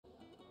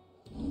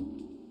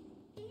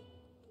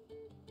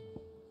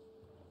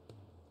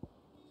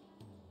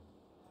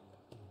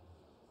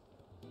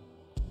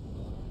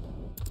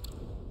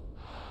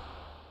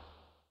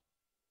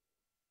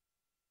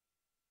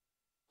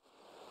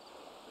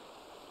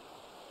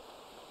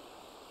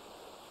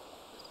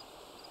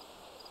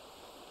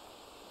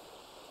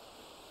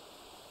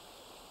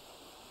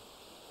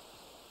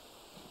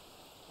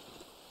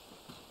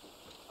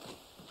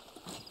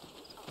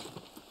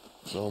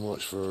So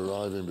much for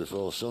arriving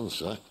before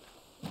sunset.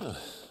 Oh,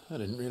 I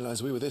didn't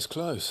realize we were this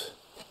close.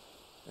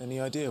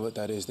 Any idea what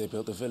that is they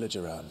built the village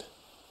around?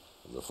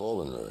 The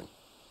fallen ruin.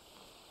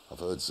 I've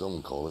heard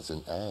some call it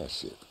an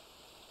airship.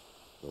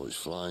 Though its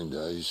flying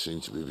days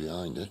seem to be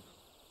behind it.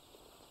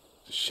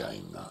 It's a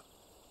shame, that.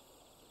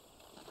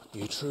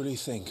 You truly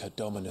think a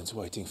dominant's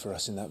waiting for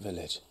us in that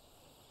village?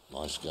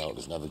 My scout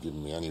has never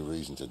given me any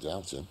reason to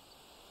doubt him.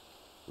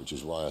 Which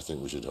is why I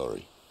think we should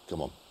hurry.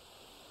 Come on.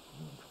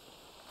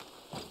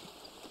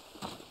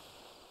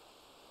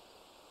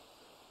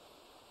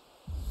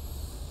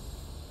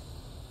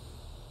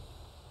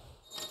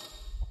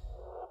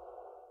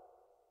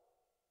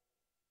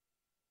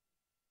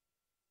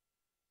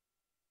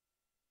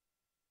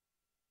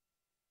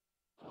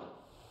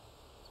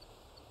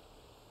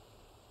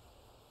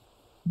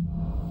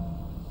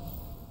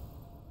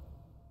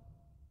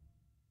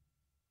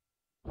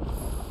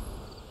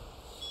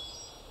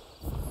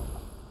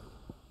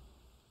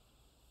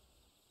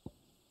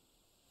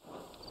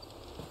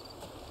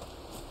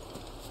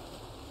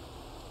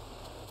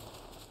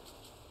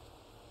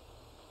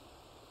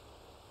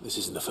 This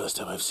isn't the first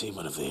time I've seen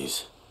one of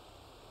these.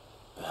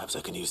 Perhaps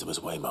I can use them as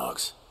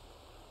waymarks.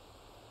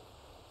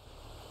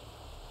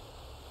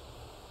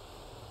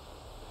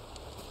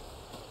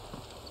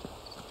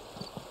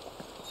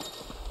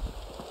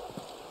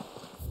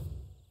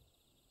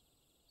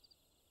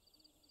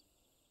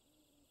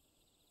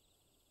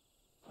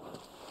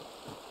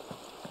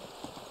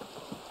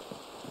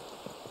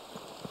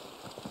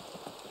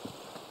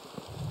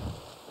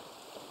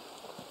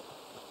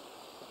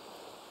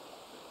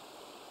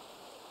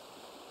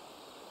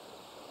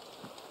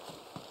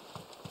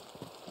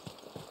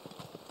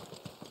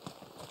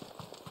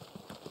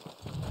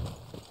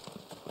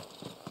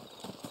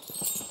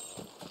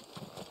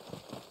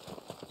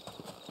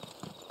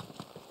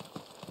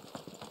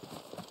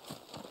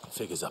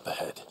 Figures up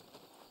ahead.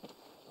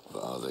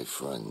 But are they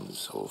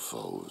friends or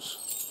foes?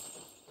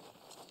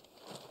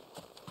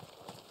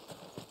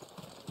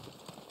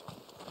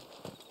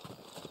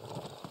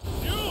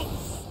 You!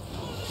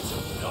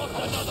 Not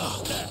another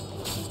step!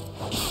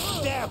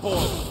 There,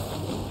 boy!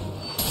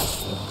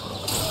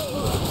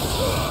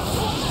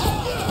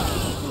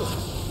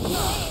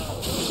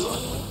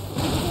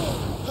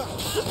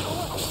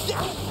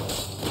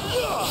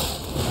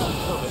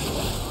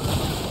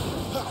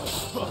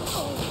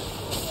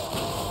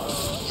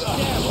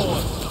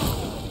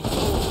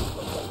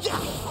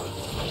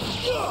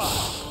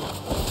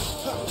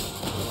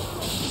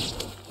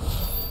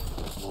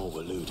 More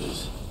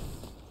Waluders.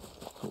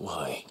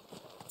 Why?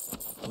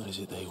 What is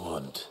it they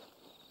want?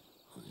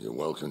 You're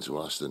welcome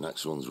to ask the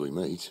next ones we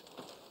meet.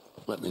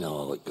 Let me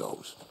know how it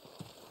goes.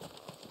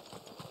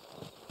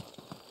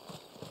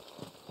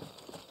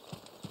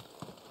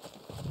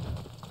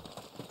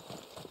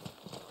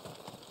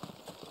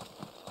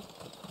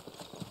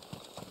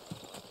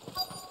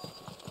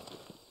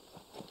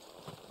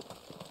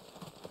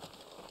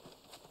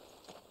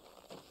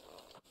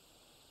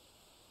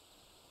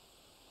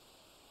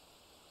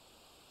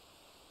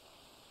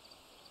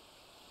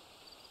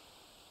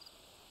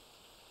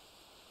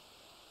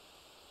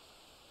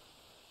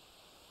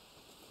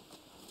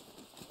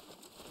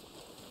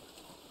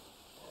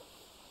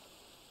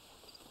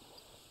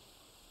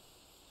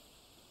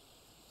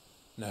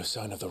 No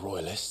sign of the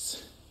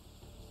Royalists.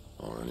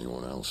 Or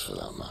anyone else for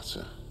that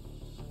matter.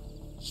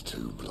 It's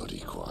too bloody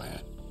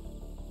quiet.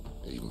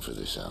 Even for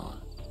this hour.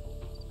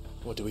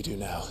 What do we do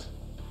now?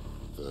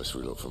 First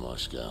we look for my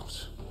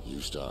scout.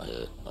 You start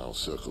here, I'll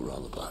circle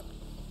round the back.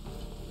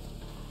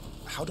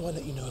 How do I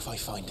let you know if I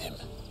find him?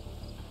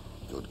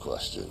 Good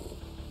question.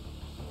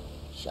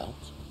 Shout?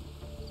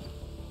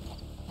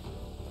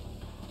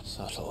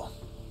 Subtle.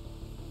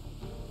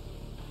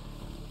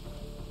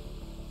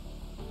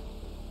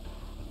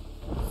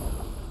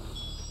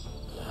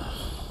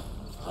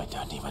 I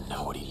don't even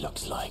know what he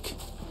looks like.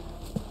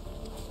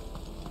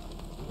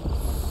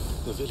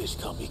 The village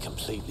can't be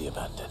completely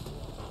abandoned,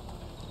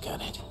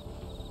 can it?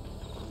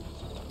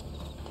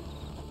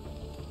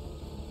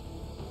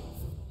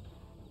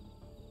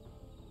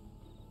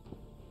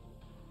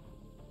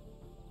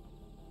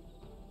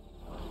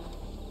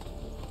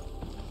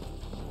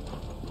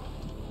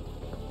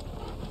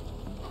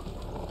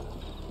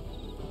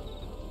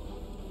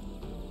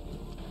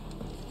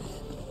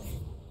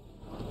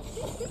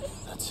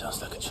 That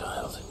sounds like a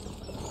child.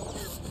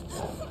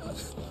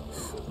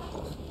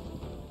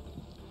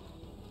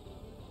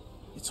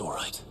 It's all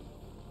right.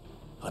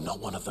 I'm not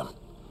one of them.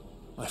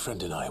 My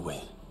friend and I, we're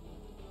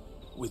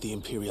with the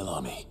Imperial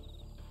Army.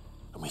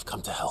 And we've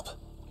come to help.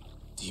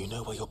 Do you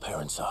know where your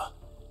parents are?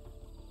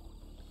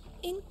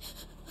 In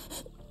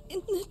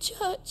the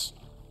church.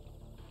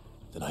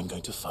 Then I'm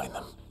going to find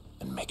them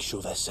and make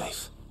sure they're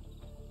safe.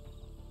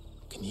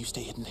 Can you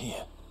stay hidden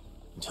here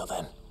until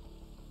then?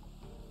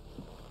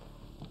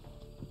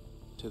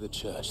 To the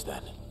church,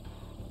 then.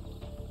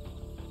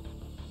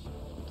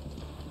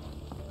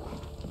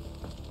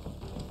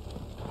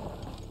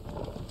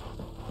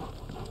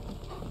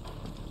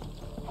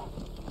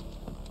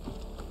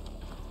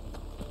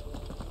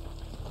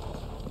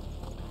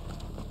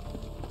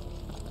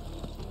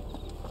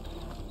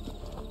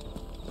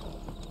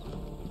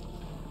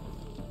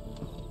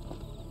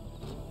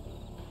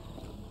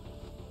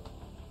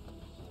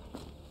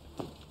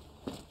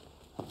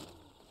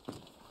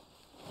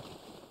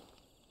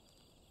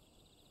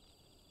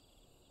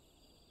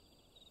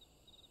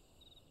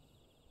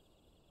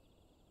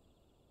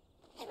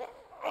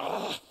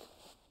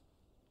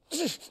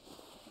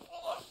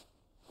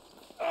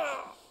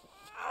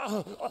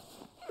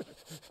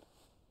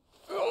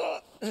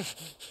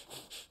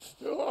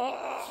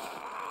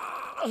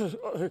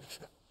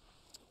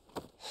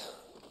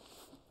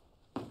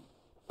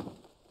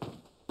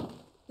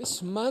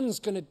 This man's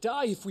gonna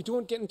die if we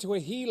don't get into a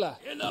healer.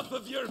 Enough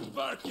of your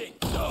barking,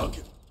 dog!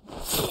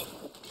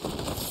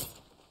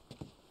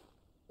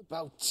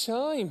 About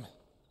time.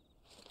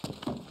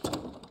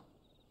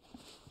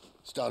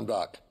 Stand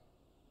back.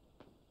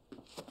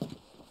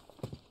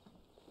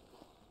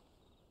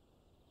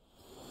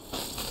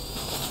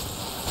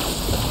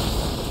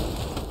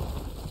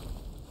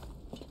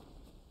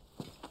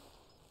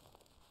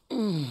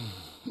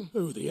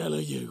 Who the hell are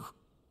you?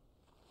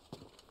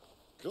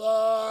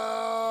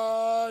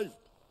 Clive!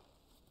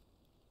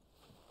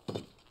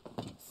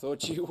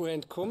 Thought you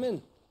weren't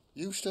coming.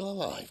 You still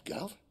alive,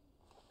 Gav?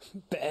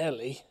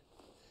 Barely.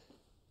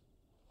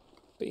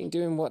 Been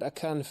doing what I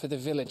can for the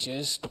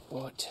villagers,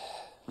 but...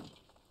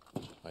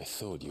 I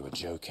thought you were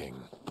joking.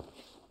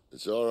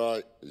 It's all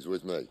right. He's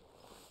with me.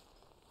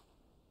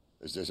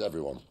 Is this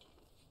everyone?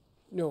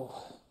 No,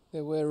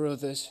 there were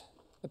others.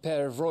 A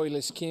pair of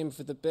royalists came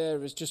for the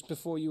bearers just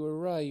before you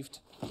arrived.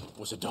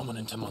 Was a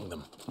dominant among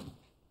them?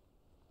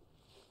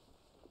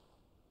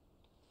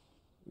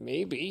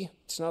 Maybe.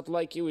 It's not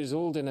like he was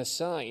holding a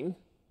sign.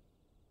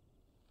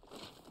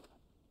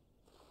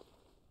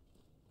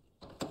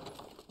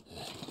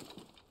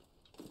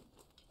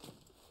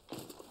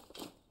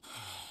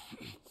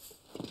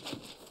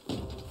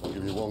 I'll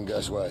give you one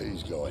guess where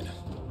he's going.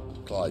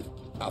 Clive,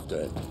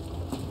 after him.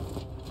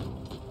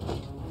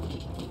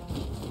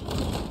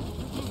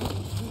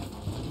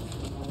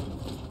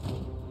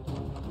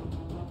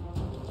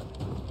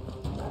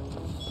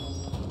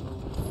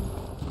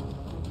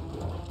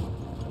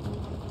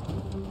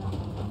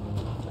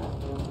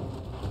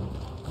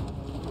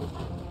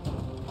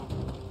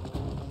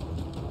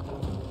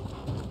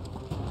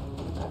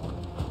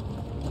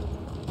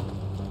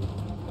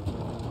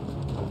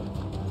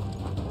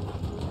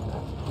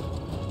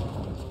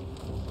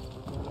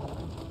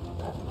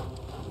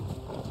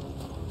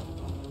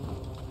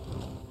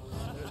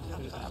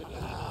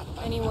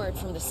 Any word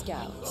from the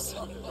scouts?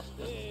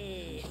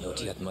 Not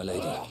yet, my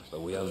lady,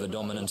 but we have the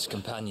dominant's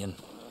companion.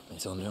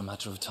 It's only a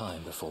matter of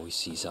time before we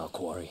seize our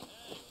quarry.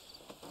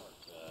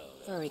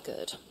 Very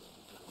good.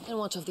 And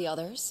what of the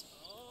others?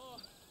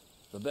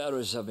 The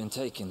bearers have been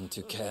taken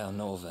to Caer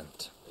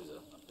Novent.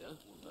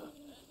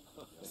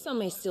 Some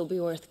may still be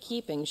worth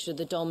keeping should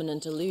the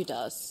dominant elude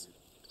us.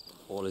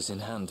 All is in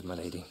hand, my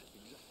lady.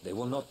 They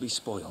will not be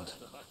spoiled.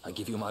 I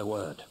give you my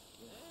word.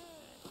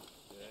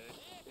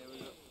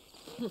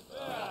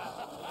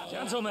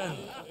 Gentlemen,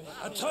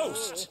 a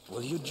toast!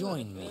 Will you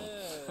join me?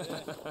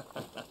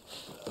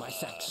 My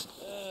thanks.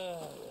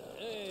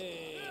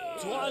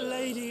 To Our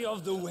Lady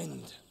of the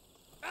Wind.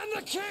 And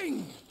the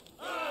King!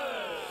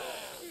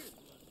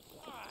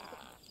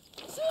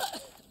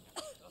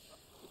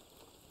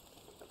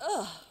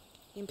 Ugh.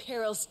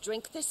 Imperials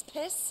drink this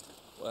piss?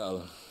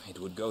 Well, it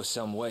would go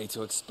some way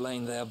to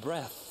explain their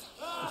breath.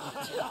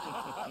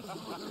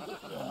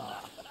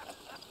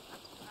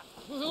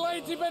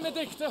 Lady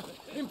Benedicta!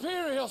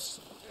 Imperials!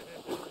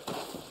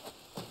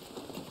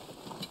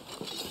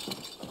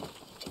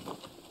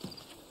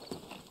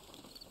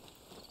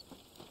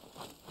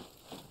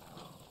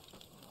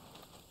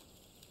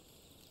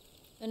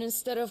 And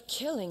instead of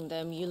killing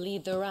them, you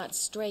lead the rats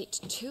straight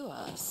to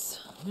us.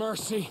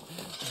 Mercy!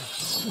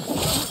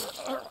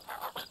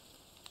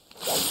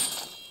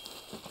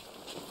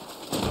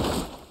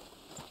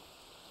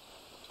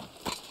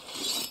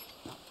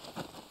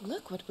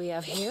 Look what we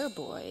have here,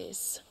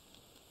 boys.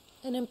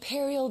 An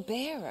Imperial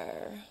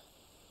bearer.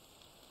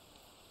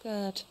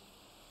 Good.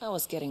 I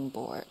was getting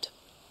bored.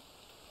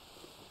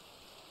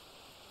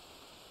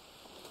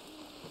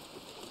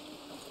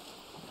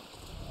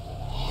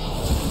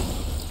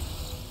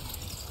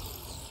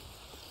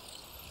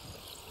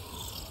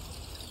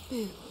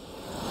 Boo.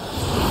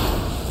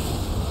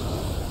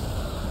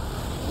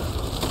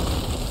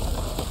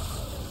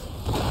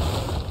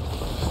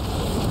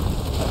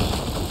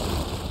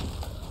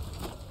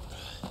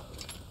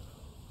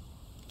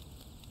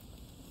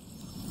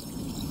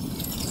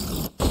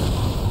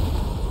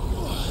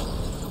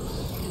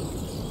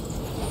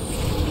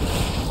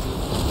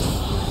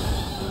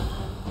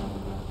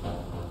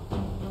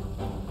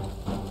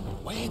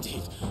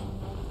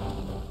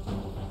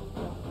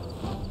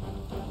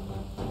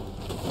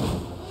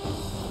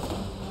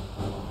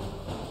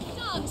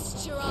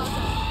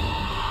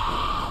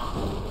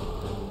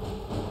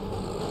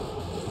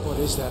 What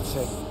is that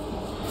thing?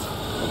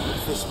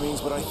 If this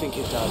means what I think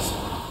it does,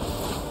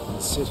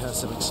 Sid has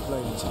some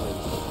explaining to do.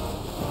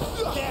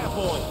 There,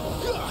 boy!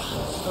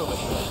 Over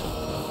here.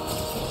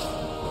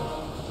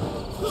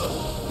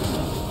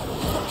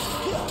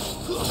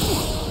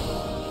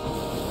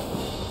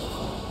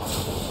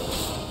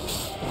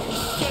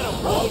 Get him,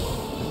 boy!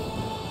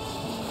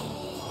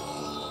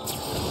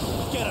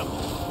 Get him!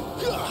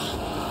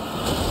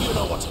 You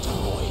know what to do,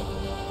 boy.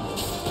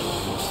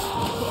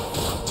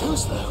 Too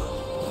slow.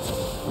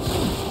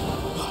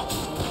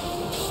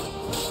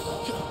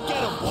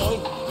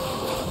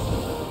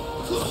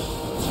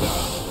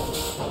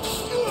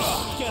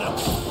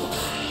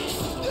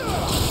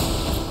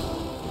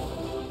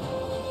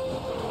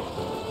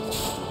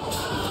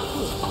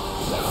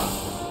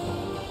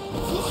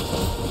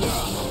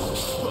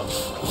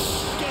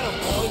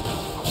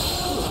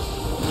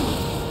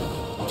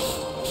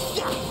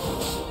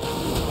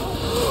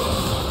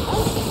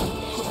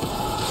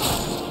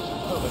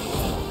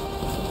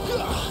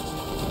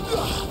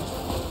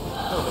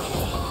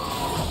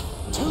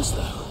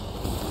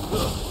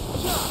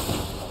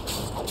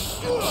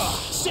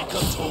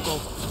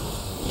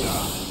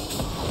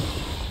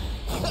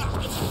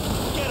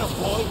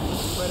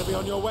 Better be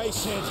on your way,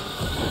 Sid.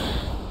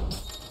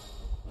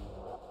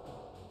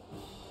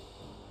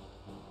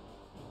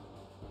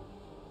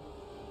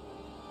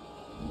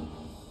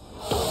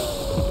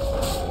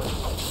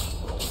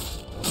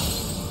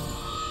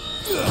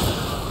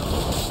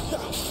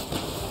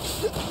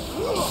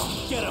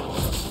 Get him!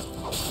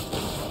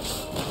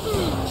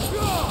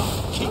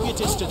 Keep your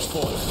distance,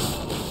 boy.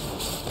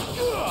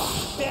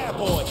 There,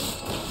 boy!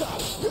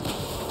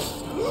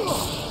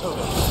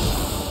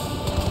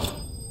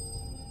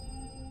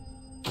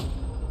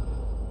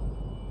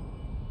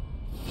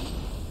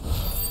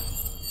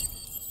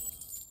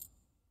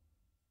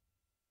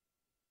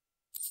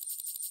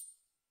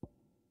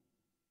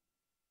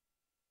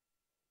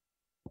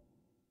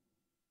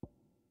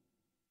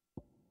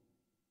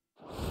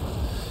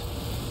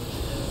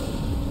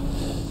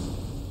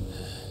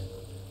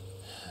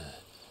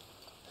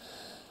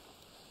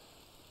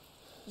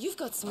 You've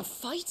got some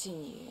fight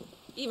in you,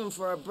 even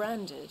for a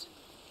branded.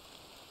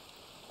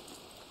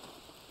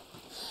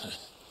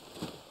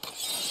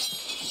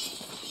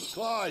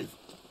 Clive!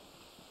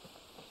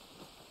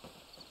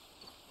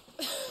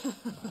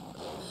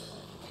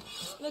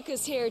 Look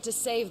who's here to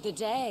save the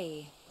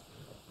day.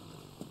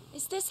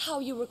 Is this how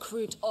you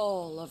recruit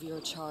all of your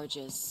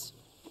charges?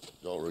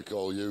 Don't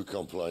recall you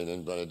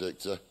complaining,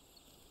 Benedicta.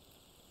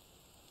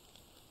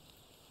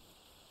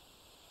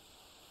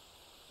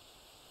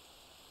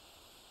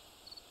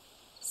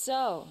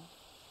 So,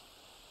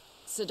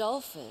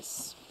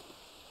 Sidolphus,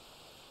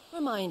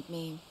 remind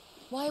me,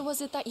 why was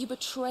it that you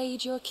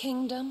betrayed your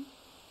kingdom?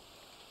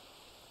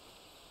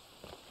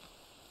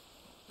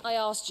 I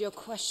asked you a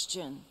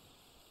question,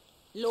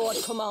 Lord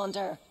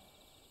Commander.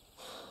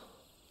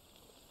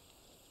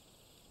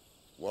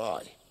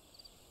 Why?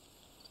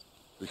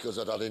 Because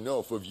I'd had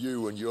enough of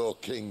you and your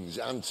king's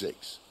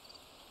antics.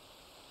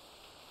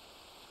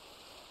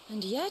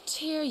 And yet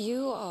here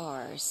you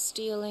are,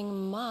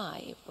 stealing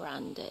my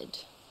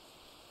branded.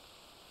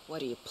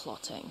 What are you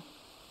plotting?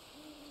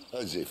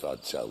 As if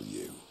I'd tell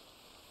you.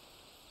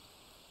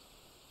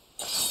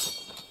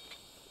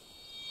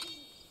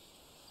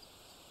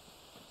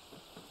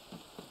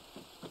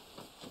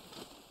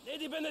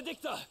 Lady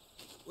Benedicta,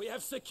 we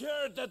have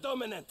secured the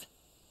dominant.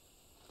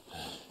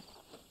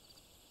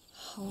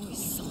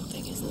 Always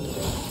something, isn't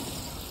there?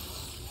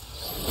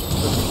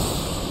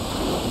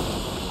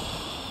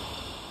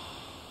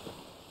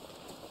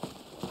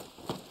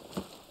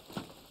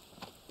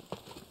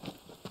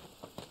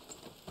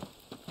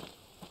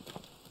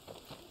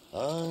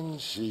 And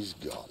she's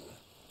gone.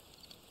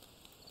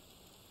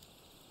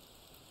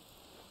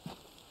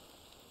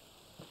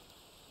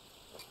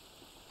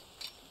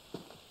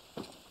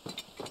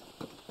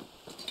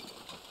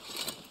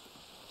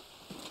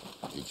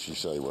 Did she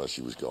say where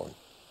she was going?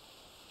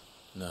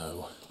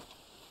 No.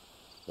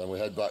 Then we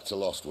head back to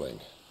LostWing.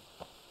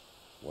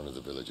 One of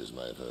the villagers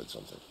may have heard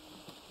something.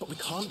 But we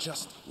can't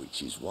just...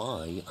 Which is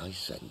why I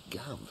sent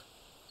Gav.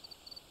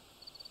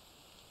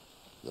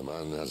 The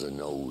man has a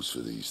nose for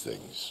these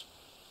things.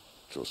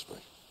 Trust me.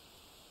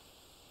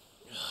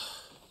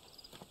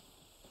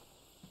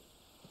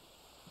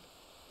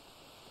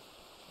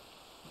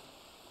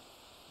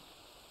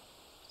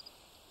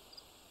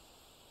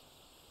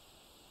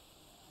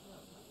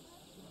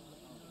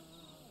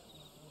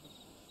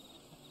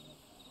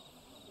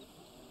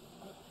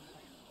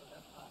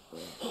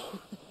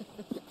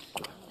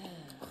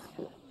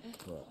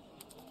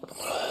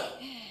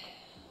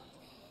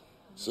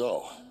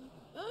 So,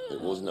 it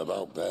wasn't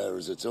about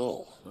bearers at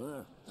all.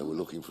 They were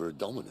looking for a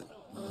dominant.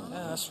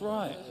 Yeah, that's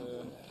right.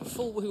 I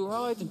thought we were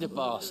hiding the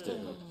bastard.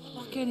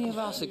 Like any of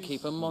us would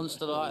keep a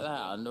monster like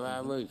that under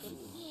our roof.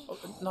 Oh,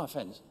 no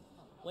offence.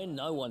 When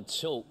no one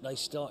talked, they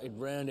started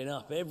rounding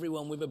up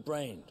everyone with a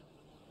brand.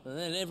 And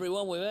then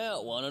everyone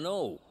without one and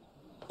all.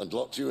 And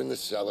locked you in the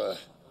cellar,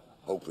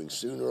 hoping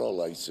sooner or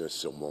later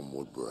someone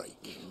would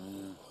break.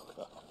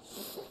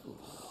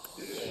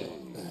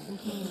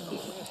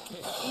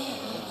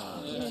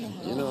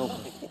 You know,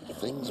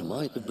 things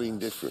might have been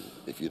different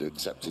if you'd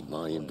accepted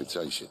my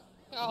invitation.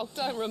 Oh,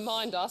 don't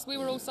remind us. We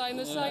were all saying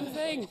the same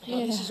thing.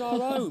 This is our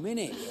home,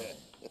 innit?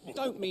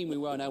 Don't mean we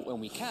won't out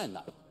when we can,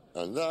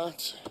 though. And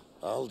that,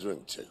 I'll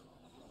drink to.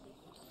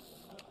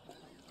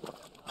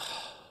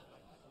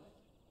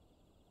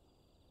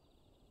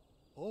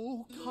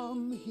 Oh,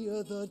 come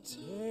hear the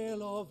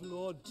tale of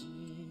Lord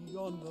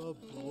Dion the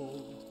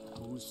Bold,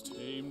 whose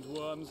tamed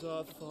worms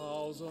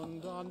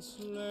 1,000 and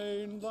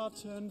slain the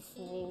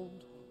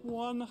tenfold.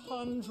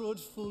 100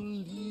 full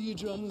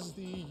legions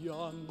the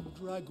young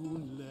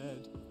dragoon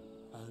led,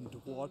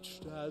 and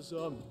watched as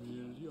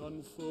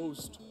 1,000,000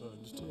 foes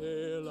turned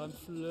tail and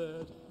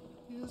fled.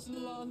 His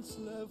lance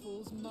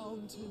levels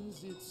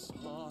mountains, it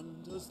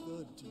slanders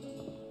the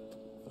deep.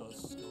 The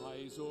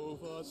skies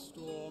over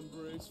storm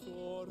breaks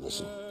for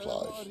Listen,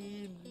 Clive.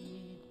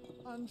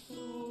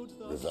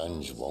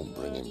 Revenge won't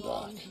bring him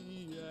back.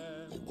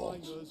 It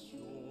won't.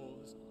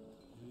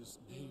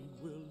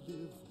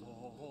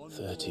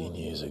 13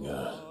 years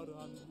ago,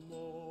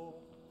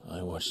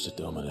 I watched a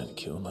dominant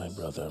kill my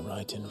brother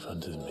right in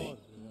front of me.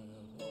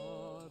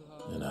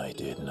 And I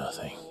did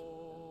nothing.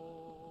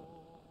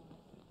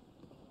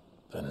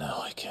 But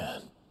now I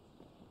can.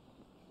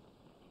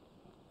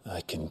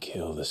 I can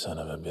kill the son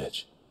of a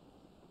bitch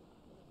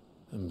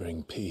and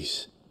bring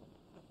peace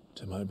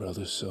to my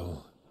brother's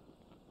soul.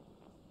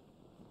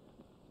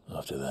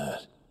 After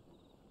that,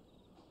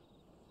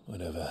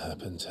 whatever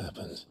happens,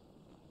 happens.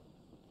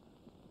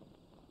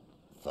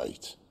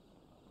 Fate.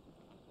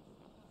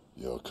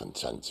 You're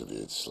content to be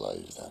its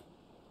slave, then?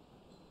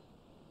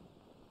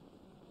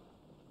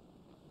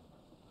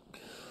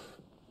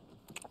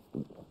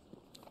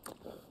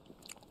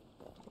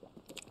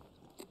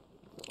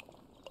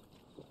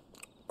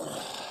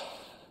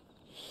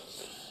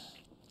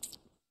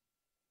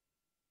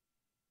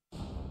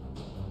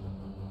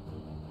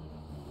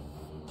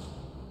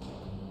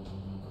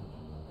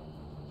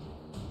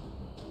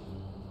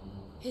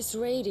 His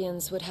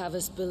radiance would have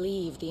us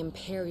believe the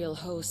Imperial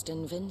host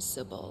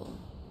invincible.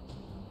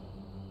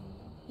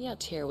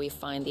 Yet here we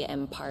find the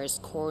Empire's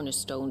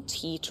cornerstone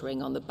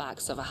teetering on the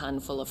backs of a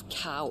handful of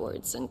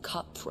cowards and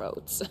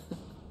cutthroats.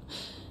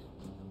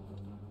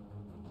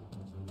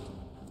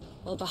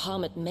 While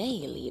Bahamut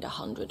may lead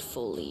 100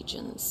 full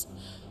legions,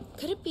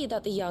 could it be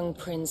that the young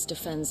prince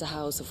defends a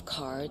house of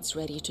cards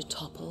ready to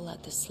topple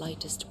at the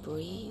slightest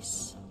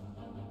breeze?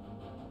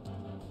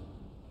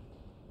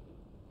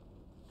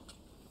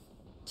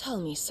 Tell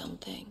me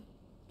something.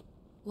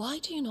 Why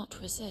do you not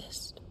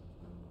resist?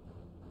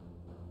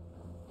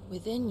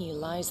 Within you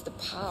lies the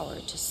power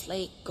to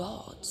slay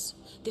gods.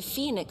 The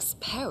phoenix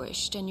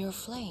perished in your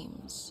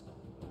flames.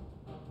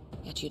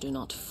 Yet you do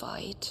not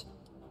fight.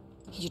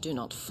 You do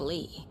not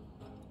flee.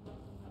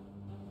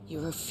 You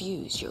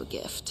refuse your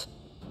gift.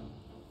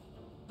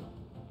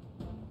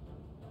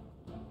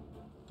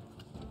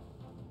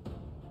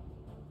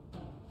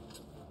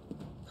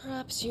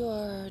 Perhaps you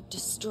are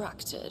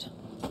distracted.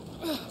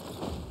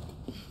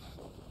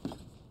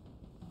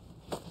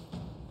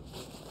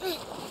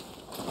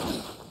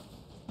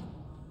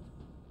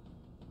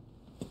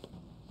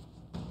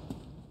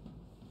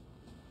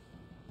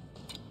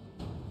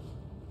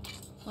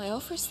 My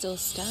offer still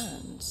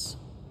stands.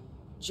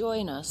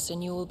 Join us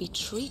and you will be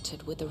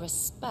treated with the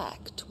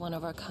respect one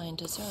of our kind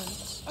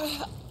deserves.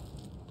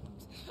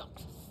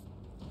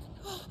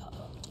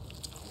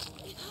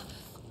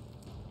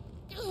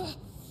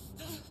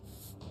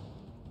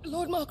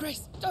 Lord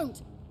Margrace, don't!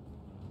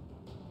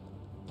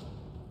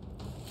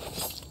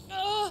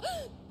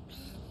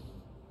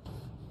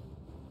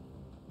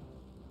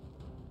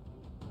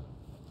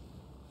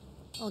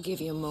 I'll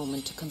give you a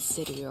moment to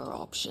consider your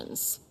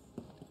options.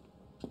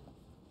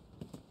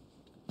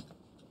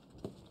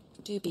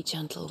 Do be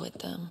gentle with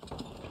them.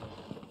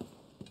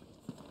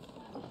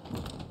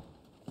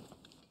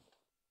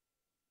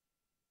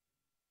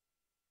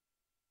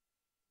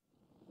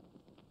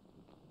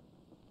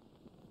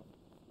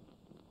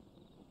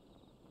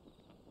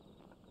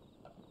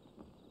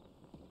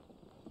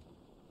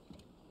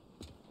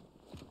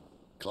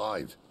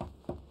 Clive.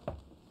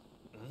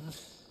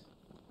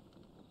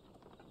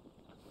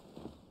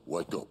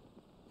 Wake up.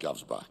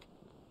 Gav's back.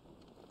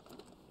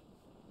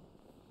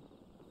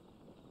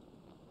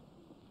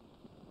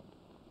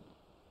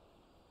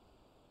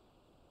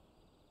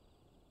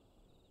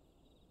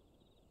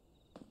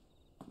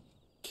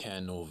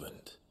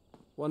 Canovant.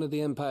 One of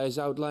the Empire's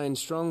outlying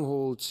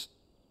strongholds,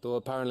 though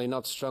apparently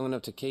not strong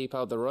enough to keep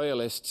out the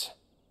Royalists.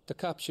 The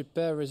captured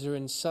bearers are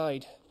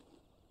inside.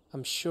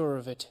 I'm sure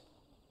of it.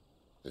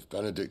 If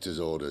Benedicta's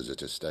orders are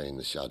to stay in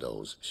the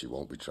shadows, she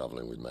won't be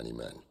travelling with many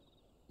men.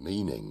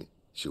 Meaning,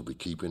 she'll be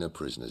keeping her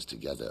prisoners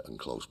together and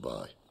close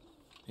by.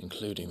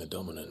 Including the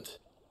Dominant.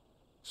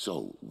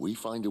 So, we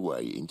find a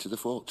way into the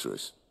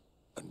fortress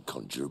and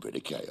conjure a bit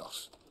of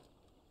chaos.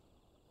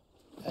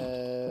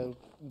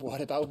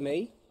 What about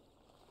me?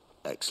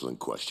 Excellent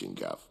question,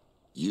 Gav.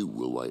 You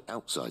will wait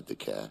outside the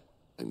care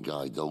and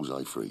guide those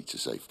I free to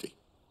safety.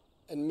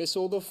 And miss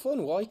all the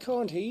fun. Why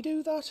can't he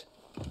do that?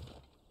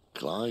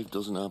 Clive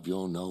doesn't have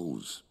your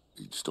nose.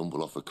 He'd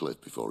stumble off a cliff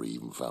before he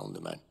even found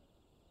the men.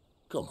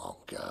 Come on,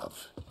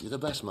 Gav. You're the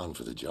best man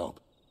for the job.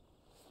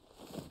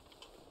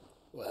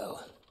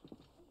 Well,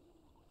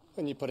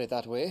 when you put it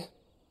that way.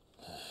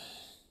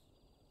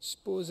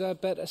 Suppose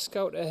I'd better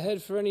scout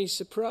ahead for any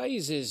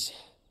surprises.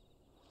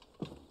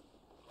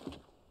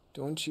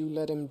 Don't you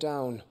let him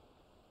down.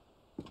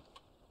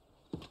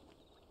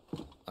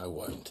 I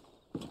won't.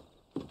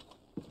 All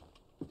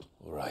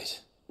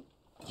right.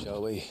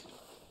 Shall we?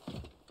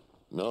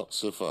 Not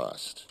so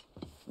fast.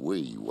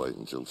 We wait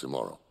until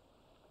tomorrow.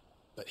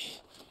 But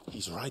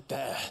he's right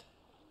there.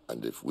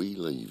 And if we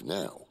leave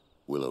now,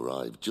 we'll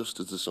arrive just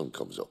as the sun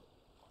comes up.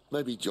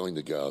 Maybe join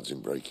the guards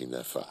in breaking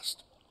their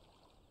fast.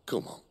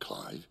 Come on,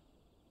 Clive.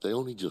 They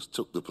only just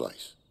took the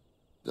place.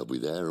 They'll be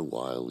there a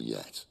while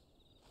yet.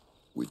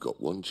 We've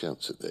got one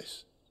chance at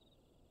this.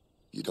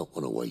 You don't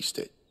want to waste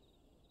it,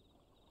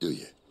 do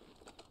you?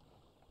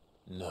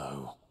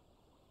 No.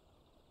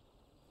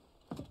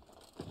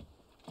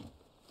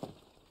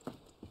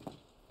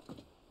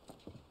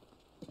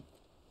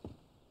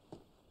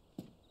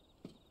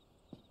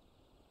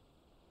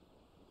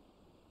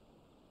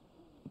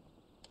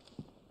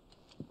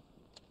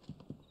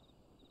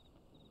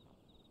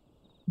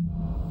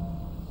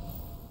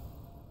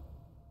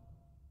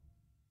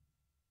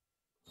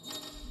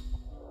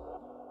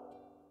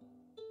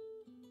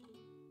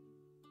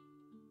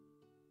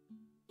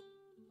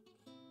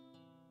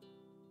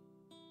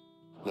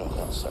 Now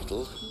that's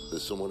settled.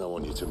 There's someone I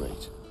want you to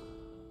meet.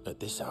 At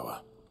this hour?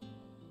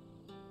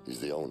 He's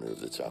the owner of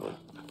the tavern,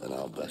 and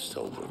our best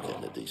hope of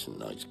getting a decent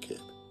night's kip.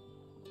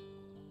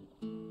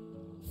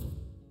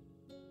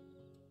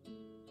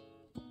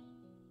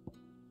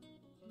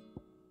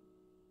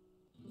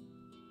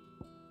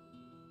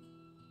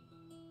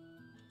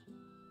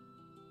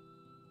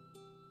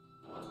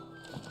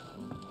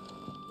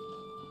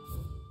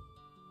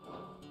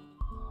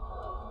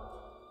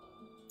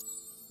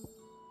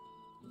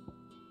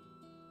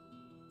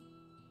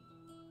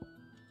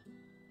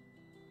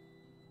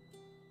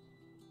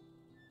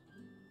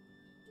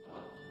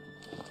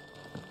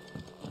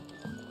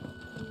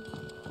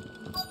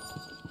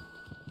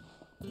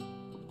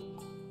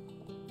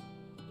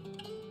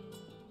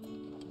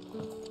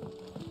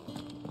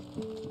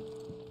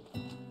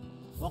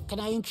 What can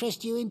I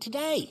interest you in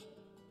today?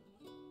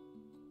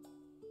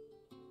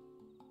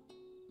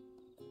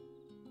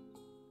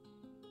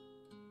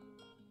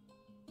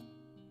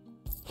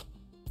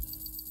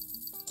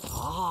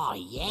 Ah,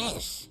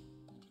 yes.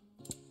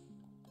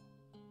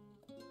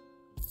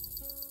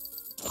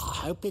 I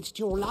hope it's to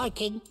your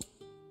liking.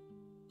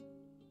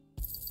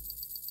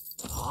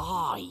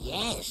 Ah,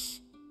 yes.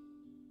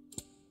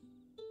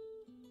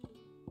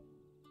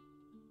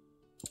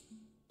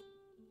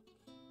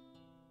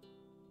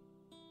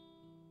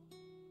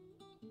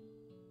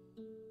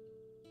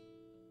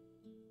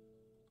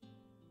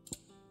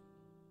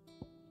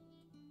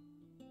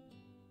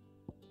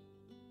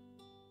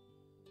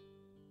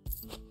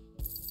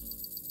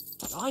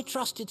 I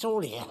trust it's all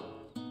here.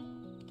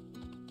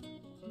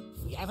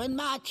 We haven't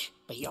much,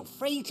 but you're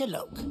free to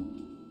look.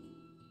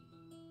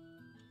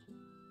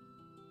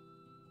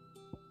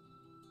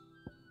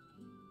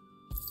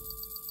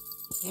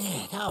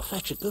 Yeah, that'll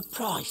fetch a good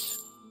price.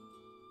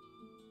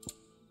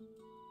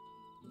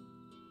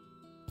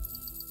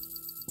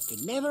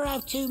 Could never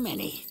have too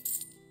many.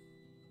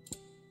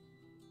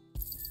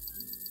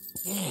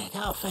 Yeah,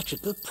 that'll fetch a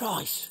good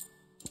price.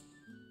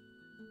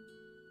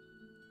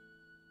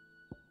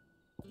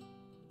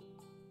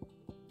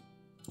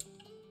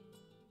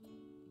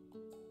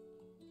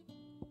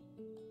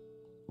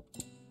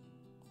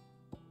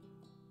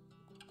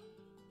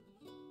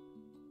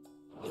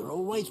 You're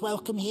always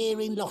welcome here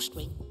in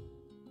LostWing.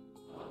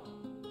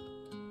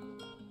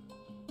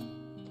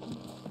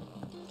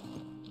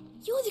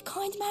 You're the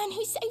kind man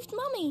who saved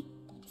Mummy.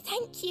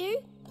 Thank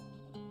you.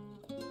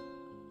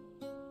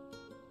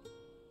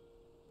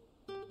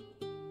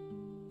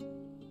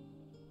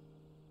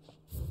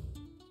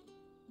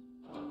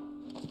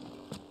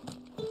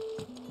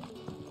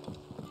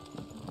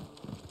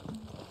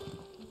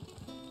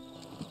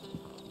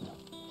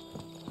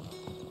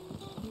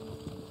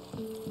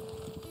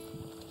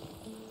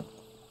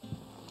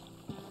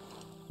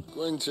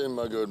 Quentin,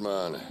 my good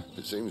man.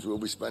 It seems we'll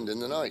be spending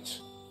the night.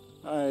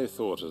 I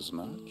thought as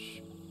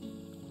much.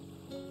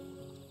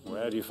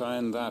 Where do you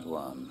find that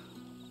one?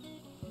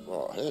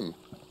 What, him?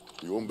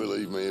 You wouldn't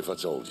believe me if I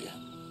told you.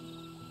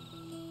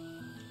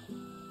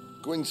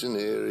 Quentin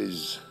here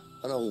is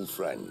an old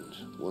friend,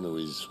 one who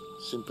is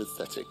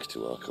sympathetic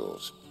to our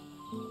cause.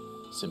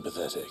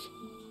 Sympathetic?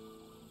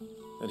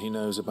 And he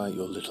knows about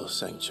your little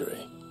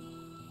sanctuary.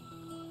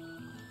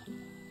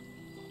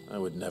 I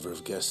would never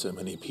have guessed so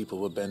many people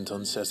were bent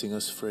on setting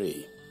us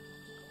free.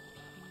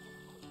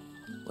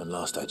 When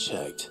last I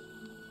checked,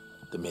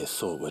 the mere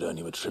thought would earn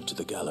you a trip to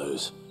the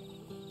gallows.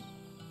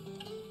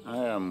 I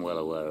am well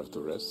aware of the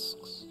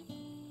risks,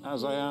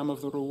 as I am of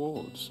the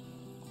rewards.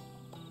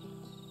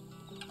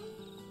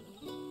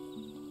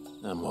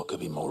 And what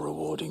could be more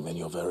rewarding than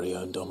your very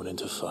own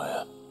dominant of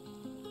fire?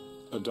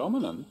 A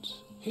dominant?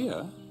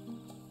 Here?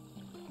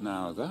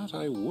 Now that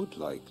I would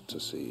like to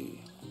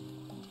see.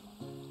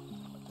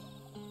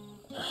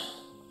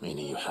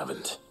 Meaning you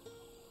haven't?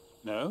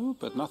 No,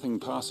 but nothing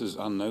passes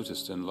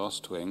unnoticed in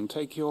LostWing.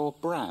 Take your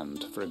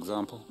brand, for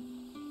example.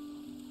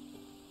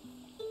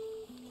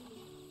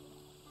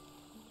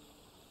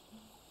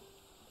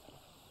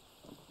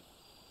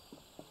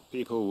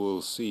 People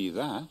will see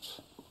that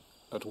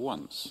at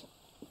once.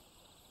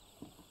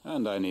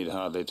 And I need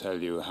hardly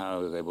tell you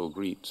how they will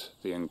greet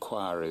the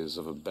inquiries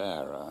of a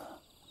bearer.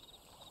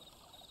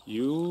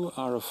 You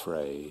are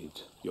afraid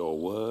your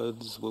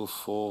words will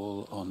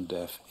fall on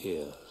deaf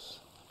ears,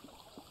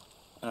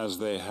 as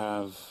they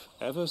have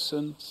ever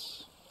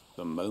since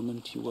the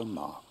moment you were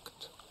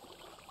marked.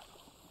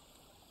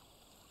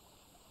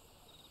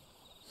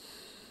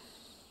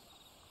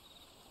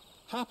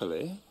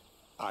 Happily,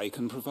 I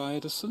can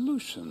provide a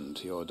solution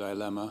to your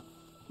dilemma,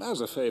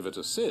 as a favor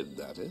to Sid,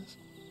 that is.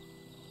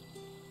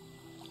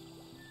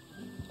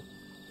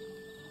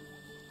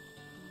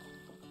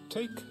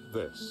 Take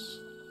this.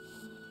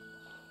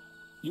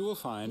 You will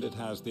find it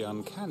has the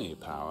uncanny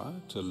power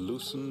to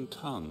loosen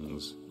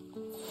tongues.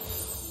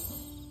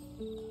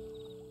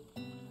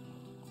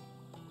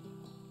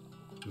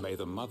 May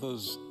the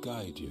mothers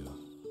guide you.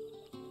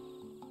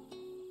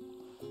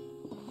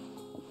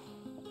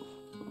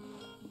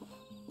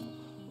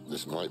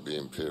 This might be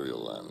Imperial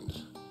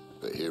land,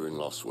 but here in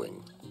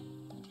LostWing,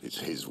 it's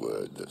his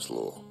word that's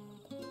law.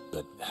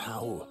 but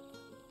how?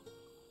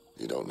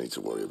 You don't need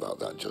to worry about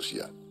that just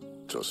yet.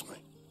 Trust me.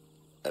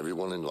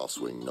 Everyone in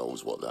LostWing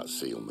knows what that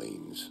seal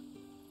means,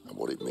 and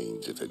what it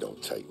means if they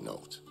don't take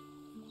note.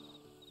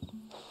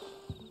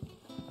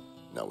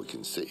 Now we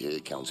can sit here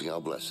counting our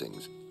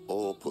blessings,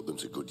 or put them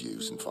to good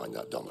use and find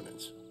that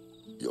dominance.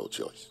 Your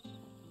choice.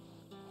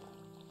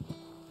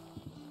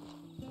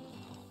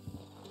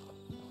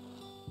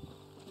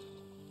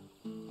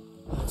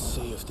 Let's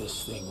see if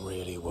this thing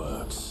really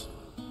works.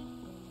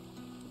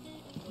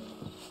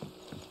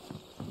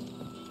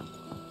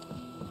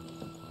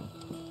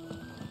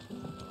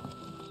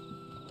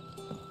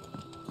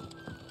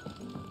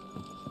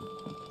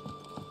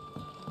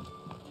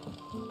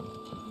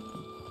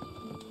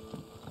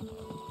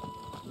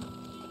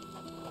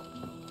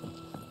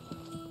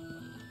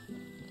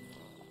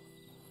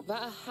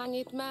 That a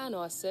hanged man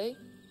I see?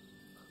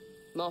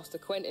 Master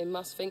Quentin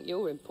must think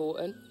you're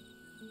important.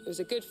 It was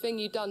a good thing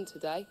you done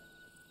today,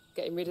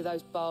 getting rid of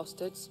those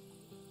bastards.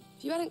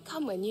 If you hadn't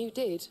come when you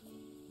did,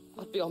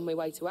 I'd be on my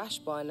way to Ash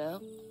by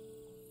now,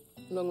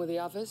 along with the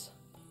others.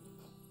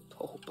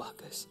 Poor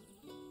buggers.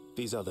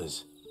 These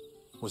others,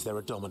 was there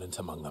a dominant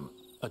among them?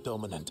 A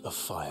dominant of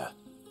fire?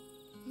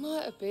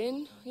 Might have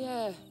been,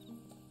 yeah.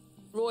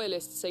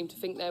 Royalists seem to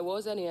think there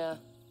was, anyhow.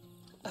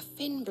 A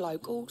thin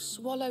bloke all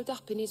swallowed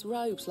up in his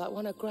robes like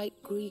one of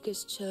Great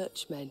Grieger's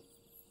churchmen.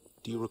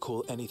 Do you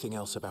recall anything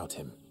else about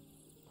him?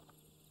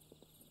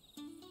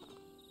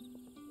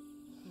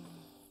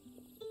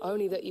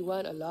 Only that he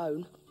weren't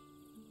alone.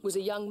 Was a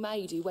young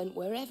maid who went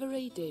wherever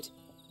he did,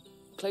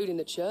 including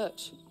the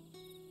church,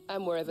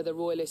 and wherever the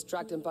Royalists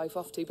dragged them both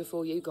off to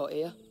before you got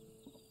here.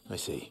 I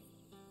see.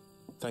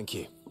 Thank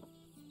you.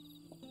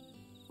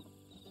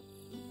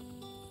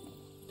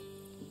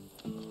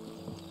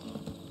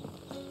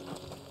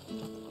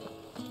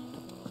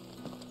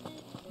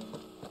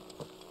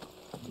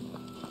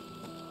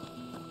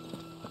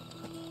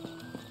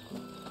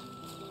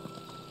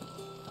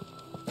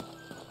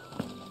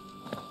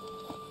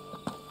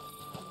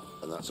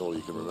 That's all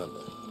you can remember.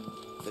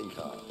 Think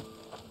hard.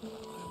 I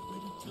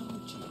already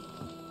told you.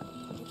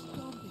 It's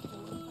gone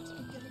before any of us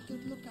can get a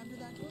good look under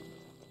that hood.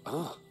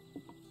 Ah.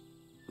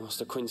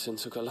 Master Quinton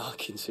took a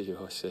liking to you,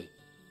 I see.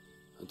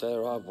 And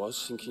there I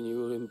was, thinking you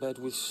were in bed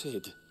with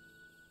Sid.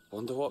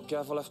 Wonder what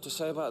Gav will have to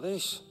say about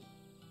this.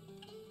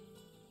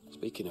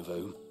 Speaking of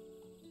whom,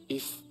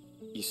 if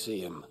you see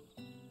him,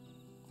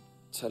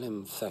 tell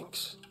him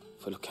thanks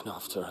for looking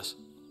after us.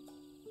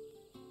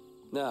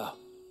 Now,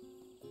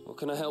 what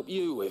can I help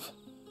you with?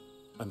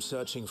 I'm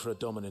searching for a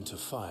dominant of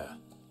fire.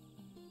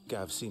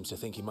 Gav seems to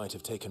think he might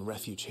have taken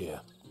refuge here.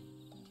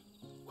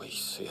 We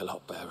see a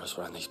lot bearers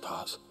around these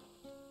parts.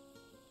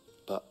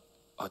 But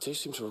I do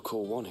seem to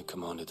recall one who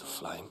commanded the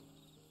flame.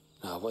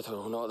 Now, whether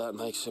or not that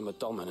makes him a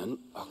dominant,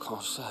 I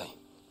can't say.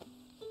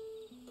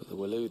 But the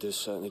Waluders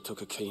certainly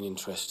took a keen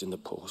interest in the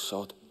poor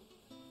sod.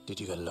 Did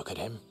you get a look at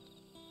him?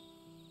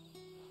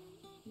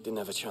 Didn't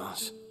have a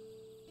chance.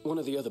 One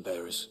of the other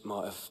bearers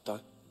might have, though.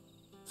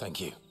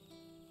 Thank you.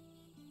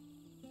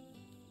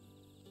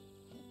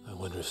 I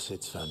wonder if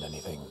Sid's found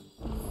anything.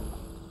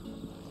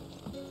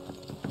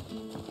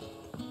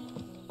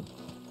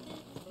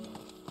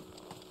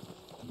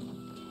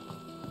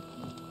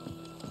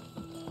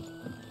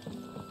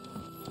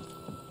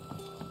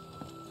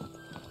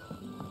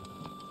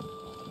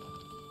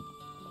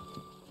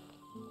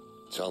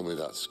 Tell me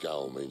that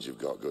scowl means you've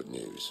got good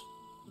news.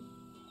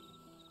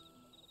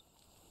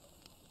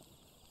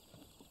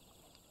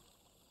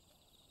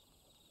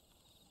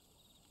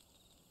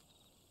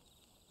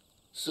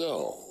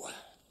 So,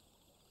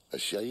 a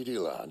shady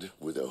lad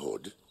with a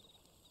hood,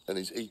 and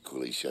his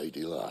equally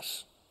shady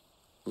lass.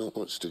 Not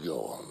much to go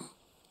on,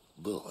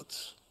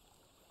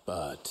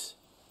 but...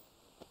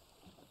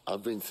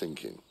 I've been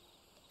thinking,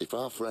 if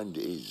our friend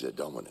is a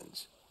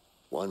dominant,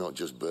 why not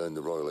just burn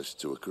the Royalists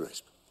to a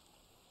crisp?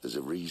 There's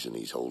a reason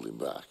he's holding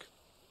back,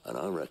 and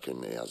I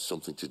reckon he has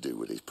something to do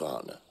with his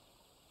partner.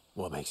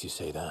 What makes you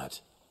say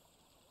that?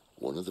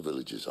 One of the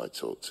villagers I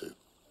talked to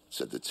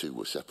said the two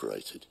were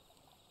separated.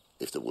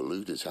 If the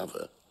Waluders have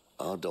her,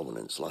 our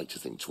dominants like to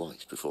think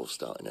twice before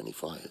starting any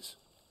fires.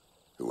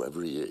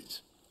 Whoever he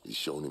is, he's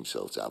shown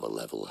himself to have a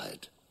level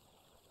head.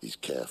 He's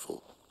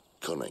careful,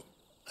 cunning,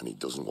 and he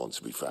doesn't want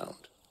to be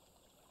found.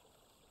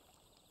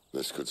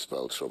 This could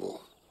spell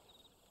trouble.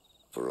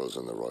 For us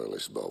and the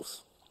Royalists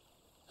both.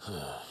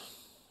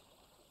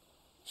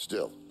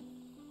 Still,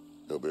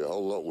 it'll be a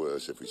whole lot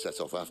worse if we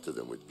set off after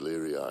them with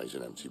bleary eyes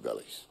and empty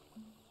bellies.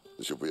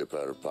 There should be a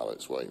pair of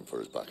pallets waiting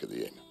for us back at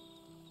the inn.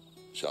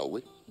 Shall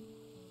we?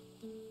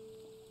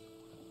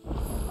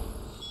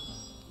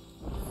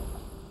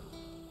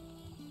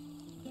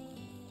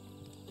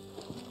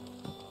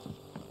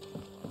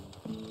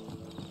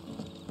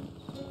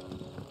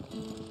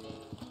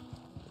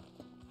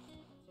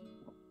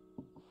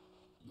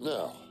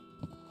 Now,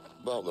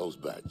 about those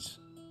beds.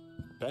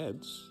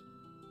 Beds?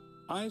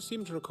 I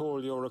seem to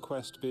recall your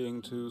request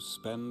being to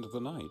spend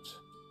the night.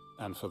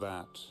 And for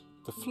that,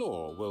 the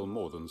floor will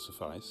more than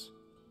suffice.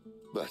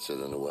 Better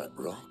than a wet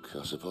rock,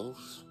 I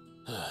suppose.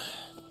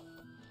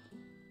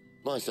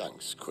 My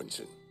thanks,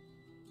 Quinton.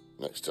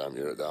 Next time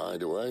you're at the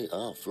hideaway,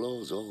 our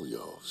floor's all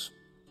yours.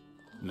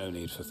 No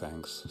need for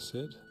thanks,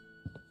 Sid.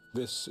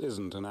 This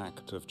isn't an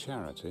act of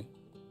charity.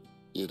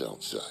 You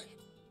don't say.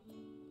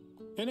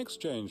 In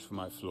exchange for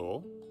my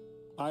floor,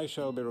 I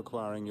shall be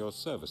requiring your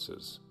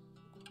services.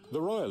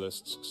 The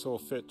Royalists saw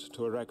fit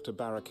to erect a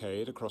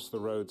barricade across the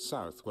road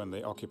south when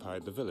they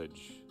occupied the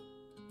village,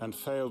 and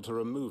failed to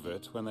remove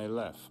it when they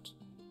left.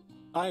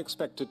 I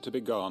expect it to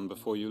be gone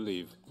before you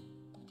leave.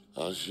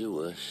 As you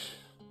wish.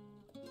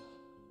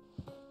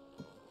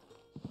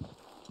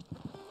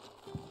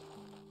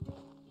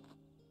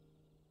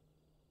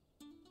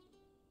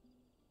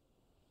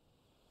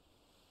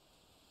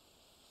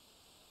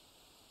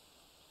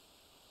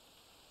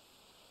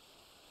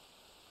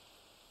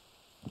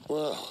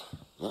 Well,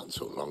 that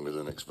took longer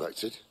than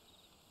expected.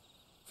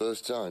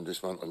 First time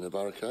dismantling the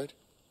barricade?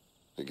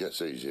 It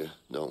gets easier,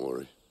 don't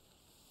worry.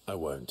 I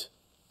won't.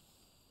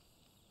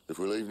 If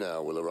we leave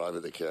now, we'll arrive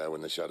at the care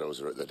when the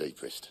shadows are at the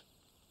deepest.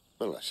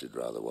 Unless you'd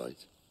rather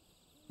wait.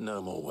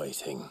 No more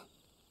waiting.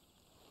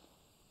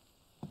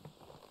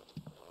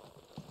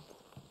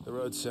 The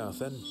road south,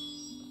 then?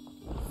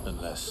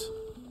 Unless...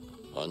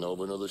 I know of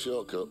another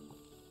shortcut.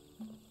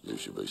 You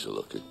should be so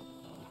lucky.